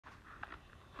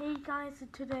Hey guys,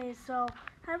 today,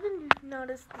 haven't you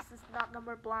noticed this is not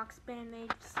Numberblocks band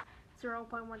names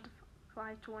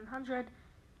 0.15 to 100,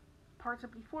 parts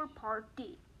of before part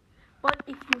D. But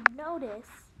if you notice,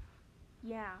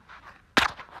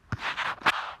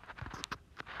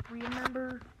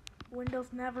 remember Windows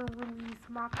never released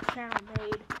mock channel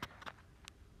made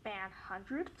band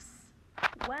hundredths?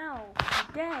 Well,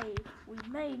 today we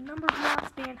made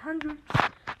Numberblocks band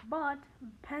hundredths, but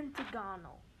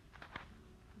pentagonal.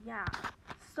 Yeah,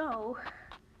 so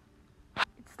it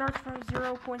starts from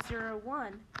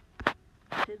 0.01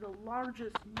 to the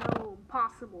largest known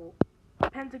possible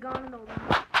pentagonal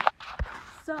number.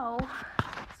 So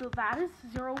that is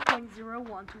 0.01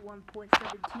 to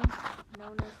 1.17,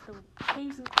 known as the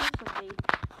caves and cliffs of date.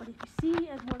 But if you see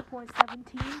at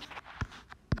 1.17,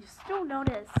 you still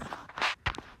notice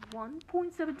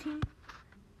 1.17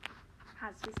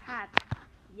 has his hat.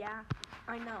 Yeah,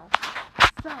 I know.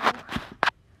 So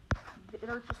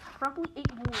there are just probably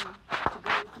 8 more to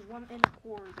go to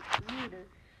 1.25 the creator,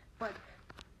 but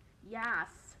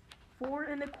yes,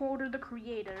 4.25 the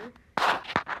creator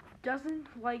doesn't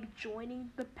like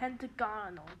joining the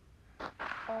pentagonal.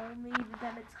 Only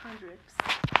then it's hundredths.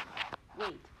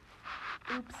 Wait.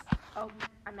 Oops. Oh,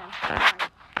 I meant fine.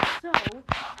 So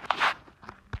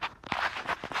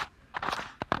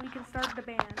we can start the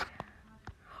band.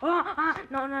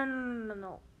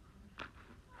 No.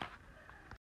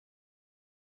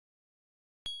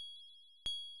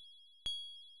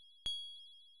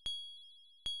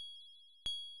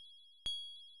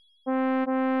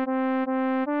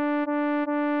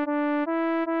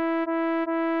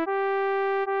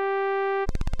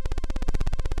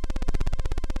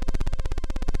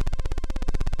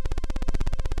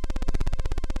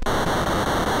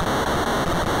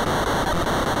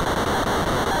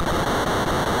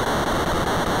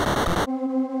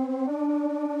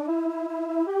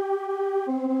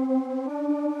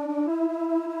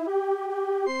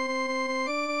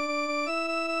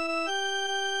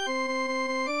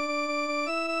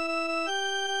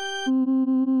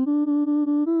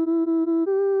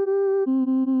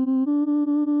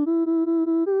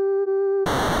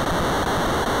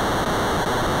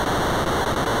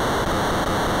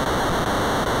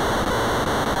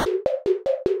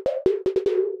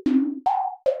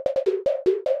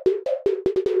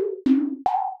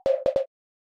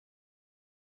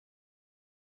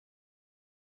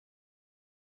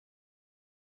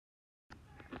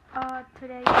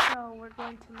 Today, we're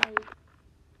going to make,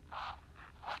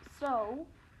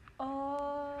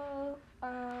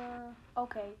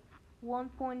 okay,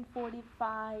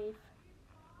 1.45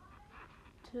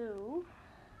 to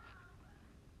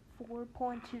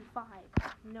 4.25,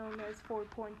 known as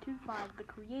 4.25 the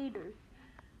creator.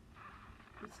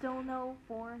 We still know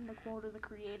 4.25 the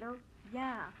creator?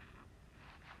 Yeah.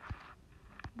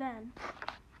 Then,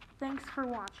 thanks for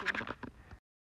watching.